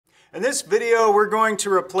In this video, we're going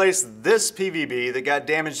to replace this PVB that got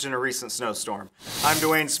damaged in a recent snowstorm. I'm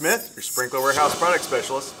Dwayne Smith, your sprinkler warehouse product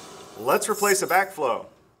specialist. Let's replace a backflow.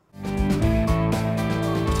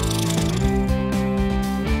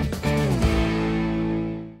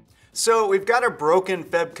 So we've got a broken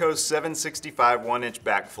Febco 765 1-inch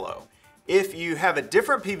backflow. If you have a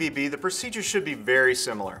different PVB, the procedure should be very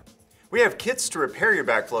similar. We have kits to repair your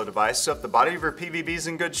backflow device, so if the body of your PVB is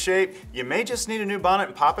in good shape, you may just need a new bonnet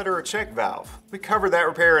and poppet or a check valve. We covered that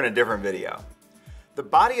repair in a different video. The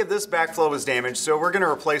body of this backflow was damaged, so we're going to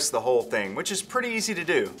replace the whole thing, which is pretty easy to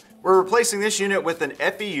do. We're replacing this unit with an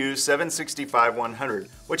FEU 765 100,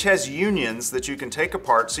 which has unions that you can take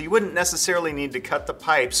apart, so you wouldn't necessarily need to cut the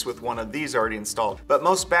pipes with one of these already installed. But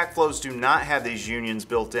most backflows do not have these unions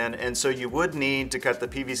built in, and so you would need to cut the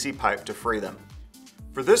PVC pipe to free them.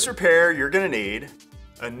 For this repair, you're going to need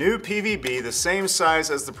a new PVB the same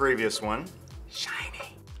size as the previous one,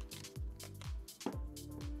 shiny,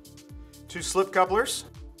 2 slip couplers,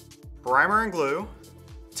 primer and glue,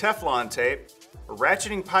 Teflon tape, a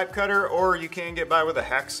ratcheting pipe cutter, or you can get by with a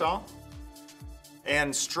hacksaw,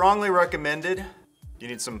 and strongly recommended, you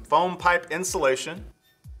need some foam pipe insulation,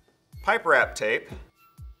 pipe wrap tape,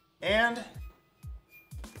 and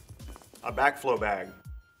a backflow bag.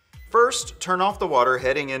 First, turn off the water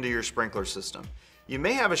heading into your sprinkler system. You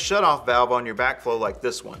may have a shutoff valve on your backflow like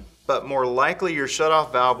this one, but more likely your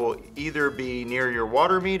shutoff valve will either be near your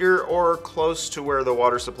water meter or close to where the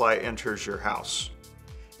water supply enters your house.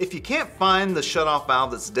 If you can't find the shutoff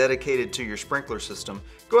valve that's dedicated to your sprinkler system,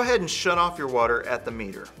 go ahead and shut off your water at the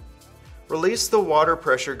meter. Release the water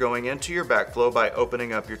pressure going into your backflow by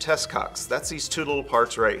opening up your test cocks. That's these 2 little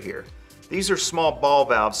parts right here. These are small ball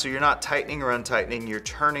valves, so you're not tightening or untightening, you're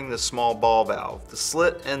turning the small ball valve. The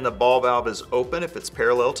slit in the ball valve is open if it's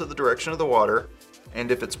parallel to the direction of the water, and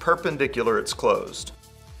if it's perpendicular, it's closed.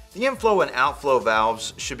 The inflow and outflow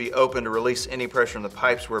valves should be open to release any pressure in the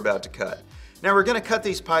pipes we're about to cut. Now we're going to cut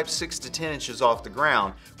these pipes 6 to 10 inches off the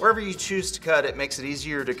ground. Wherever you choose to cut, it makes it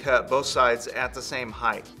easier to cut both sides at the same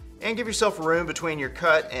height. And give yourself room between your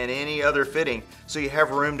cut and any other fitting so you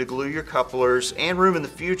have room to glue your couplers and room in the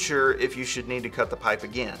future if you should need to cut the pipe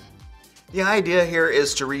again. The idea here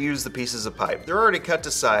is to reuse the pieces of pipe. They're already cut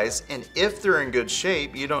to size, and if they're in good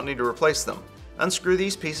shape, you don't need to replace them. Unscrew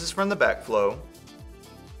these pieces from the backflow.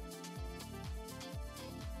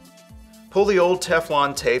 Pull the old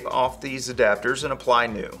Teflon tape off these adapters and apply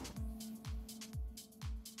new.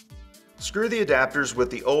 Screw the adapters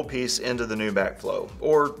with the old piece into the new backflow,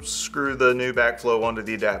 or screw the new backflow onto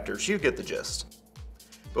the adapters. You get the gist.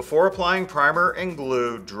 Before applying primer and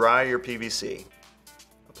glue, dry your PVC.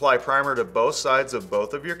 Apply primer to both sides of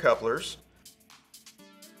both of your couplers.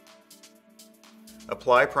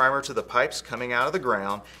 Apply primer to the pipes coming out of the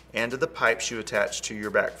ground and to the pipes you attach to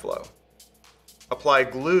your backflow. Apply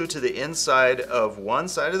glue to the inside of one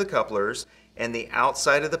side of the couplers and the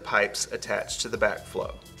outside of the pipes attached to the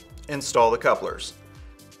backflow. Install the couplers.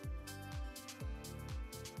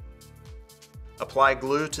 Apply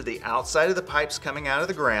glue to the outside of the pipes coming out of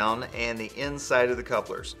the ground and the inside of the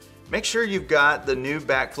couplers. Make sure you've got the new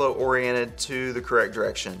backflow oriented to the correct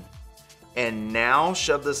direction. And now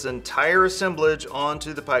shove this entire assemblage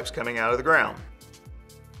onto the pipes coming out of the ground.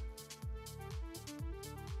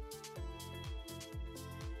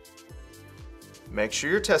 Make sure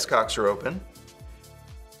your test cocks are open.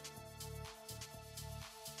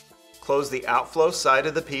 Close the outflow side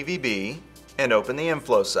of the PVB and open the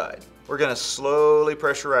inflow side. We're going to slowly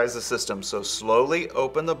pressurize the system, so slowly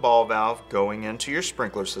open the ball valve going into your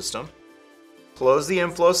sprinkler system. Close the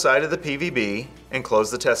inflow side of the PVB and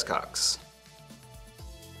close the test cocks.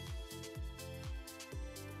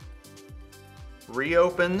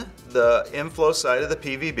 Reopen the inflow side of the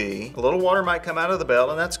PVB. A little water might come out of the belt,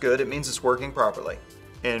 and that's good. It means it's working properly.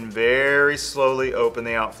 And very slowly open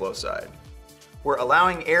the outflow side. We're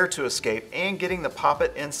allowing air to escape and getting the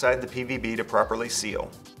poppet inside the PVB to properly seal.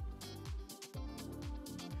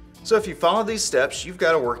 So if you follow these steps, you've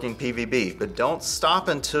got a working PVB, but don't stop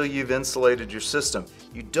until you've insulated your system.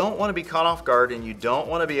 You don't want to be caught off guard, and you don't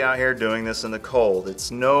want to be out here doing this in the cold. It's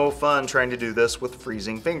no fun trying to do this with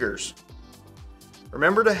freezing fingers.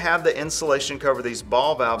 Remember to have the insulation cover these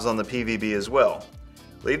ball valves on the PVB as well.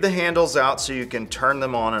 Leave the handles out so you can turn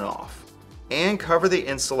them on and off. And cover the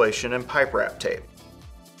insulation in pipe wrap tape.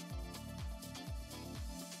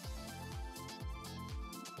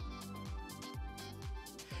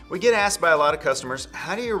 We get asked by a lot of customers,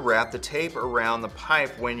 how do you wrap the tape around the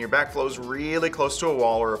pipe when your backflow is really close to a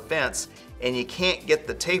wall or a fence and you can't get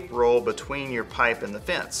the tape roll between your pipe and the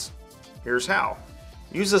fence? Here's how.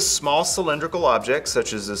 Use a small cylindrical object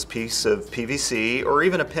such as this piece of PVC or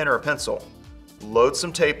even a pen or a pencil. Load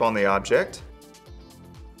some tape on the object.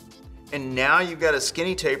 And now you've got a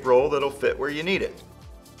skinny tape roll that'll fit where you need it.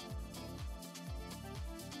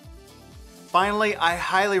 Finally, I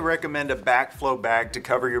highly recommend a backflow bag to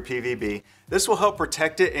cover your PVB. This will help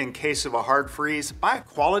protect it in case of a hard freeze. Buy a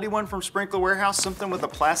quality one from Sprinkler Warehouse, something with a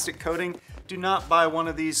plastic coating. Do not buy one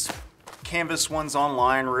of these canvas ones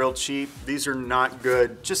online real cheap. These are not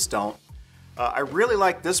good, just don't. I really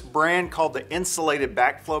like this brand called the insulated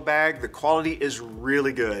backflow bag. The quality is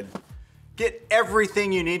really good. Get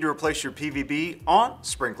everything you need to replace your PVB on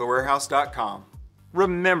sprinklerwarehouse.com.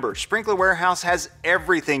 Remember, Sprinkler Warehouse has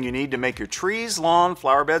everything you need to make your trees, lawn,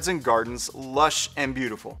 flower beds, and gardens lush and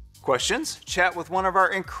beautiful. Questions? Chat with one of our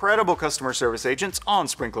incredible customer service agents on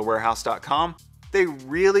sprinklerwarehouse.com. They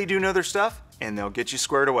really do know their stuff, and they'll get you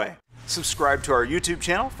squared away. Subscribe to our YouTube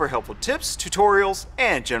channel for helpful tips, tutorials,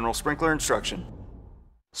 and general sprinkler instruction.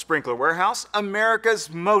 Sprinkler Warehouse, America's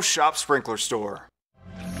most shopped sprinkler store.